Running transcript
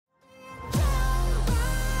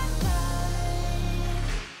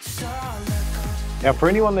Now, for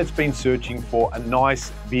anyone that's been searching for a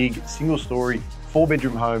nice, big, single-story,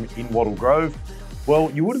 4-bedroom home in Wattle Grove,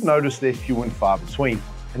 well, you would have noticed they're few and far between.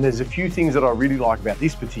 And there's a few things that I really like about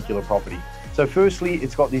this particular property. So firstly,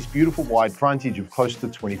 it's got this beautiful wide frontage of close to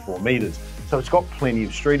 24 meters. So it's got plenty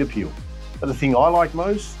of street appeal. But the thing I like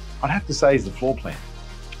most, I'd have to say, is the floor plan.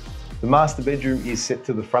 The master bedroom is set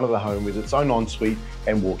to the front of the home with its own ensuite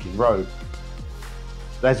and walk-in robe.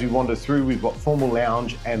 As we wander through, we've got formal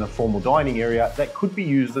lounge and a formal dining area that could be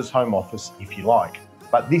used as home office if you like.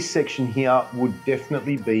 But this section here would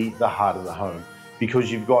definitely be the heart of the home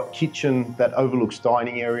because you've got kitchen that overlooks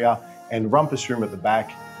dining area and rumpus room at the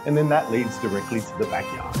back, and then that leads directly to the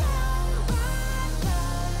backyard.